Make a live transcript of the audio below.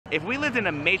If we lived in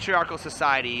a matriarchal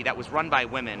society that was run by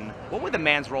women, what would the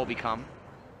man's role become?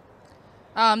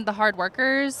 The hard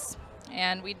workers,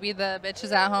 and we'd be the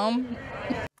bitches at home.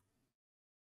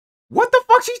 What the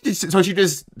fuck? So she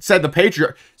just said the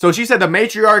patriarch. So she said the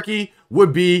matriarchy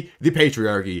would be the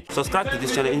patriarchy. Subscribe to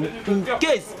this channel. In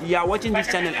case you are watching this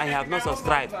channel and you have not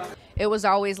subscribed. It was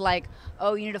always like,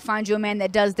 oh, you need to find you a man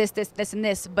that does this, this, this, and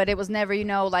this. But it was never, you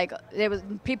know, like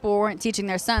people weren't teaching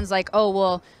their sons like, oh,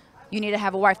 well, you need to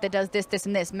have a wife that does this, this,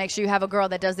 and this. Make sure you have a girl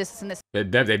that does this and this. They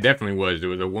definitely was. There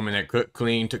was a woman that cooked,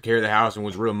 cleaned, took care of the house, and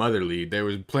was real motherly. There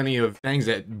was plenty of things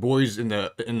that boys in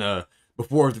the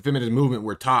before the feminist movement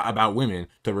were taught about women: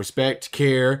 to respect,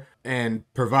 care, and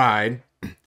provide.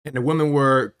 And the women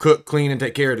were cook, clean, and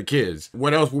take care of the kids.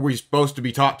 What else were we supposed to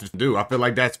be taught to do? I feel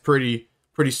like that's pretty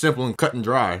simple and cut and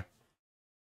dry.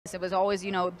 It was always,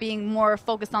 you know, being more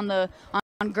focused on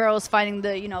girls finding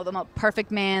the, you know, the most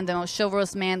perfect man, the most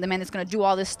chivalrous man, the man that's going to do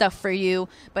all this stuff for you.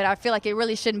 But I feel like it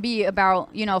really shouldn't be about,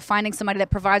 you know, finding somebody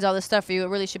that provides all this stuff for you. It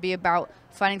really should be about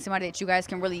finding somebody that you guys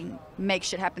can really make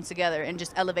shit happen together and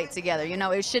just elevate together. You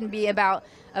know, it shouldn't be about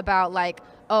like,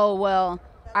 oh, well,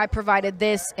 I provided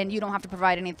this and you don't have to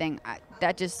provide anything.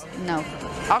 That just, no.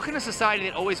 How can a society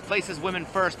that always places women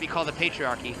first be called a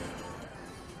patriarchy?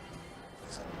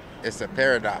 It's a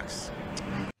paradox.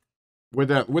 With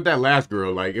that last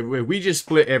girl, like if we just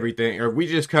split everything, or if we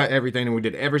just cut everything and we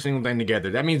did every single thing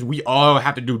together, that means we all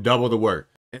have to do double the work.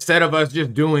 Instead of us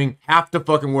just doing half the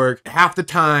fucking work, half the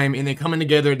time, and then coming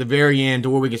together at the very end to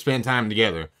where we can spend time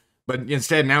together. But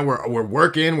instead now we're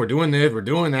working, we're doing this, we're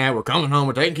doing that, we're coming home,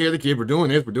 we're taking care of the kid, we're doing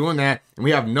this, we're doing that, and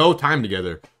we have no time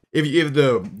together. If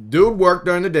the dude worked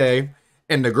during the day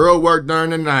and the girl worked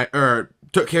during the night, or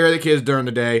took care of the kids during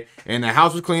the day, and the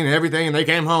house was clean and everything, and they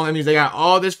came home, that means they got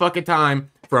all this fucking time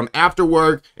from after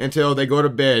work until they go to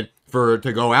bed to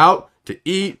go out, to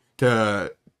eat,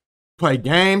 to play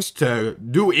games, to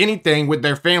do anything with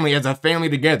their family as a family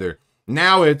together.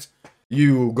 Now it's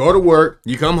you go to work,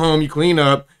 you come home, you clean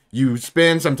up, you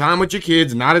spend some time with your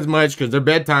kids, not as much because their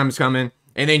bedtime is coming,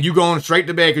 and then you going straight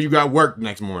to bed because you got work the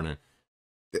next morning.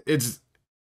 It's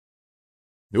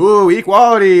ooh,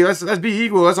 equality. Let's be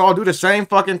equal. Let's all do the same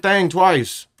fucking thing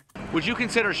twice. Would you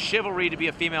consider chivalry to be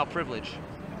a female privilege?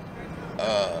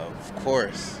 Of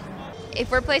course. If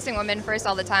we're placing women first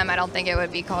all the time, I don't think it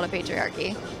would be called a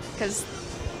patriarchy, because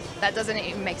that doesn't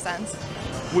even make sense.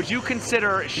 Would you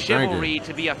consider chivalry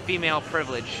to be a female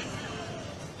privilege?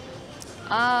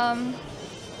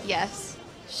 Yes.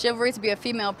 Chivalry to be a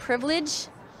female privilege?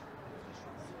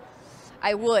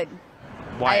 I would.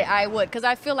 Why? I would, because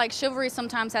I feel like chivalry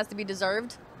sometimes has to be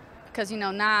deserved. Because, you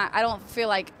know, I don't feel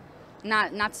like,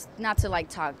 not to like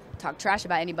talk trash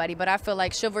about anybody, but I feel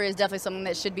like chivalry is definitely something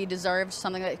that should be deserved,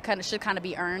 something that should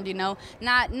be earned, you know?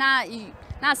 Not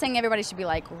saying everybody should be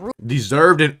like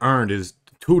deserved and earned is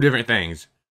two different things.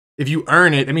 If you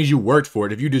earn it, it means you worked for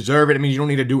it. If you deserve it, it means you don't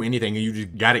need to do anything and you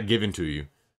just got it given to you.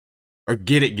 Or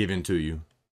get it given to you.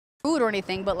 Food or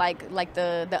anything, but like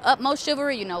the utmost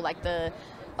chivalry, you know, like the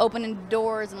opening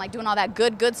doors and like doing all that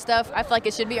good stuff, I feel like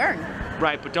it should be earned.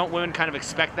 Right, but don't women kind of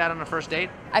expect that on a first date?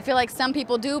 I feel like some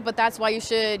people do, but that's why you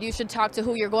should talk to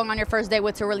who you're going on your first date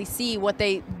with to really see what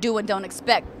they do and don't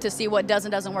expect, to see what does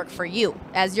and doesn't work for you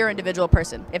as your individual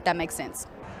person, if that makes sense.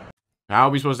 How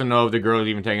are we supposed to know if the girl is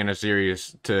even taking her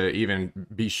serious to even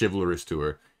be chivalrous to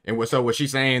her? And so was she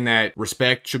saying that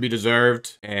respect should be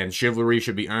deserved and chivalry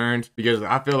should be earned? Because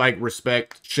I feel like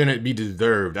respect shouldn't be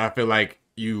deserved. I feel like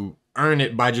you earn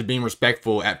it by just being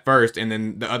respectful at first, and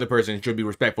then the other person should be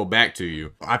respectful back to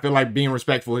you. I feel like being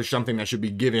respectful is something that should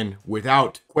be given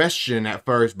without question at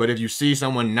first, but if you see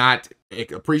someone not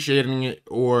appreciating it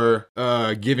or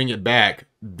giving it back,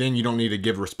 then you don't need to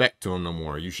give respect to them no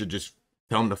more. You should just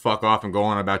tell them to fuck off and go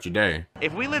on about your day.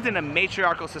 If we lived in a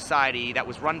matriarchal society that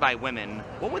was run by women,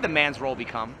 what would the man's role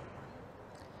become?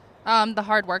 The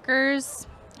hard workers,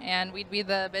 and we'd be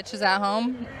the bitches at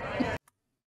home.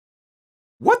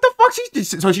 What the fuck?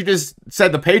 So she just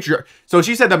said the patriarch. So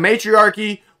she said the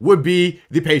matriarchy would be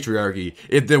the patriarchy.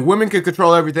 If the women could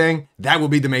control everything, that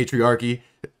would be the matriarchy.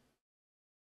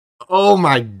 Oh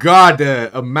my God,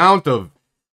 the amount of...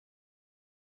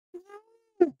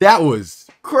 That was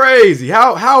crazy.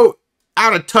 How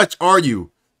out of touch are you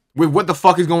with what the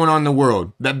fuck is going on in the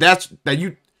world? That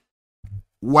you...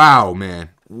 Wow, man.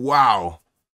 Wow.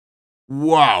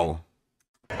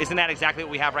 Isn't that exactly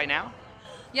what we have right now?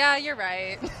 Yeah, you're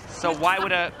right. So why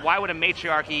would a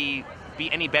matriarchy be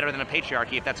any better than a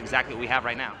patriarchy if that's exactly what we have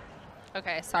right now?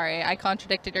 Okay, sorry, I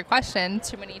contradicted your question.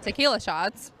 Too many tequila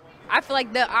shots. I feel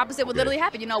like the opposite would literally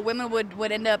happen. You know, women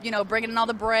would end up, you know, bringing in all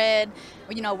the bread,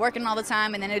 you know, working all the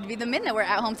time, and then it'd be the men that were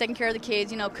at home taking care of the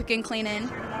kids, you know, cooking, cleaning.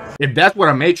 If that's what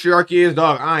a matriarchy is,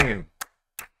 dog, I am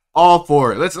all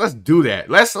for it. Let's do that.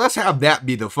 Let's have that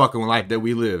be the fucking life that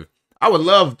we live. I would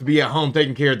love to be at home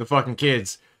taking care of the fucking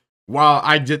kids while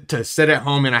I just to sit at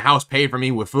home in a house paid for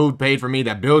me, with food paid for me,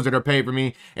 that bills that are paid for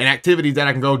me, and activities that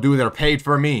I can go do that are paid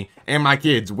for me and my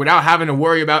kids without having to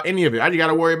worry about any of it. I just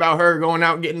gotta worry about her going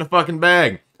out and getting the fucking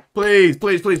bag. Please,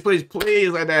 please, please, please,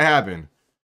 please let that happen.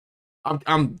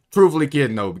 I'm truthfully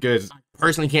kidding though, because I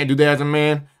personally can't do that as a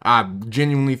man. I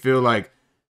genuinely feel like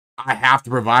I have to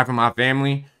provide for my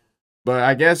family. But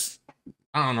I guess,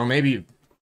 I don't know, maybe,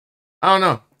 I don't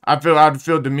know. I'd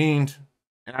feel demeaned,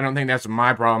 and I don't think that's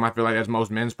my problem. I feel like that's most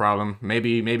men's problem.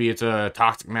 Maybe it's a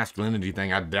toxic masculinity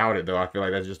thing. I doubt it though. I feel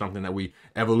like that's just something that we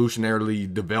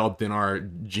evolutionarily developed in our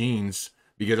genes,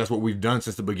 because that's what we've done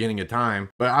since the beginning of time.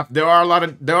 But there are a lot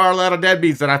of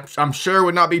deadbeats that I'm sure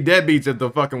would not be deadbeats if the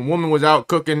fucking woman was out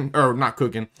cooking, or not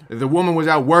cooking, if the woman was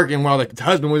out working while the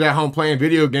husband was at home playing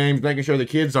video games, making sure the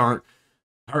kids aren't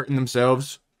hurting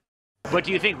themselves. But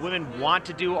do you think women want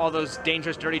to do all those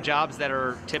dangerous, dirty jobs that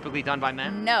are typically done by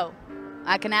men? No,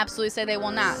 I can absolutely say they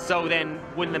will not. So then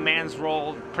wouldn't the man's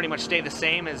role pretty much stay the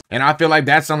same as? And I feel like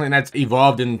that's something that's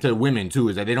evolved into women too,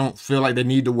 is that they don't feel like they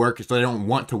need to work, so they don't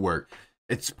want to work.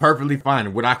 It's perfectly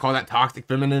fine. Would I call that toxic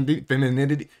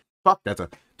femininity? Fuck, that's a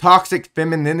toxic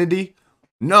femininity?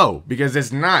 No, because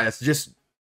it's not. It's just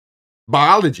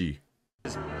biology.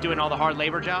 Doing all the hard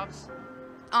labor jobs?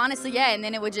 Honestly, yeah, and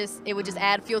then it would just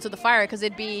add fuel to the fire, because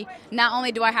it'd be, not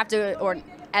only do I have to, or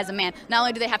as a man, not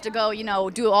only do they have to go, you know,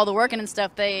 do all the working and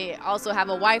stuff, they also have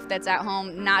a wife that's at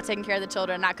home not taking care of the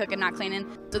children, not cooking, not cleaning.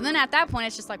 So then at that point,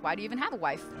 it's just like, why do you even have a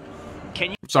wife?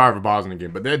 Can you? Sorry for pausing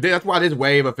again, but that's why this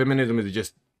wave of feminism is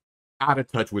just out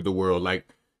of touch with the world. Like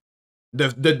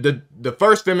the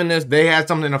first feminists, they had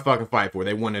something to fucking fight for.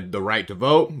 They wanted the right to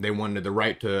vote. They wanted the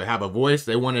right to have a voice.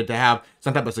 They wanted to have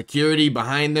some type of security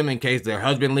behind them in case their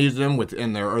husband leaves them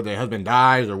or their husband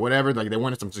dies or whatever. Like they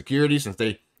wanted some security since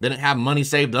they didn't have money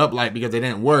saved up, like because they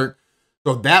didn't work.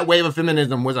 So that wave of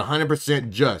feminism was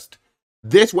 100% just.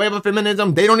 This wave of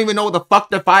feminism, they don't even know what the fuck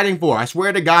they're fighting for. I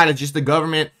swear to God, it's just the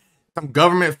government, some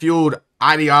government-fueled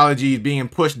ideologies being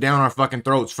pushed down our fucking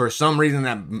throats for some reason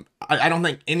that I don't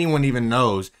think anyone even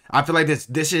knows. I feel like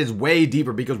this is way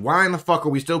deeper, because why in the fuck are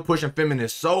we still pushing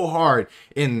feminists so hard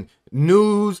in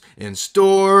news, in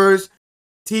stores,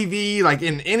 TV, like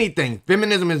in anything?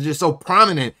 Feminism is just so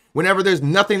prominent whenever there's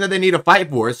nothing that they need to fight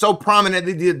for. It's so prominent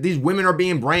that these women are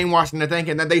being brainwashed into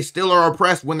thinking that they still are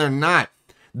oppressed when they're not.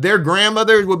 Their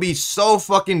grandmothers would be so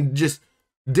fucking just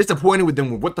disappointed with them,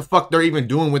 with what the fuck they're even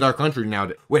doing with our country now,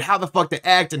 with how the fuck they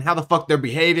act and how the fuck they're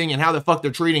behaving and how the fuck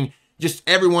they're treating just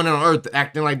everyone on earth,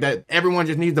 acting like that everyone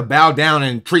just needs to bow down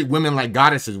and treat women like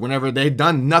goddesses whenever they've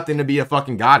done nothing to be a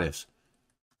fucking goddess.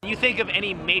 You think of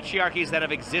any matriarchies that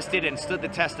have existed and stood the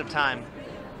test of time?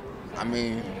 I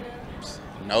mean,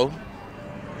 no.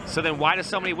 So then why do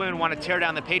so many women want to tear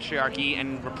down the patriarchy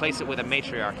and replace it with a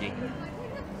matriarchy?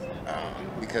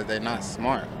 Because they're not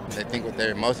smart. They think with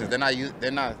their emotions. They're not,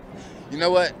 you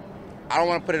know what? I don't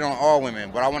want to put it on all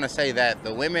women, but I want to say that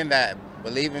the women that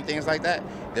believe in things like that,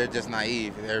 they're just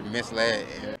naive. They're misled.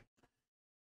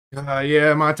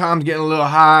 Yeah, my time's getting a little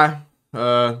high.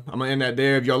 I'm gonna end that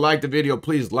there. If y'all like the video,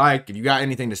 please like. If you got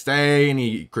anything to say,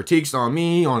 any critiques on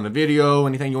me, on the video,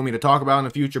 anything you want me to talk about in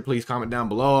the future, please comment down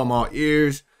below. I'm all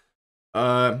ears.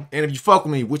 And if you fuck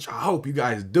with me, which I hope you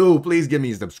guys do, please give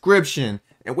me a subscription.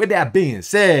 And with that being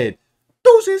said,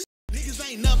 deuces. Niggas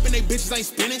ain't up and they bitches ain't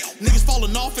spinning. Niggas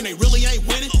falling off and they really ain't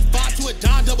winning. 5 to a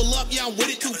dime, double up, yeah, I'm with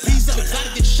it. 2 pieces of it, gotta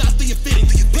get shot through your fitting.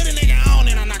 Put a nigga on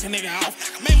and I knock a nigga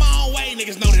off. Made my own way,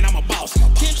 niggas know that I'm a boss.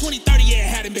 10, 20, 30, yeah,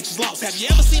 had them bitches lost. Have you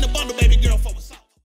ever seen a bundle, baby girl, for a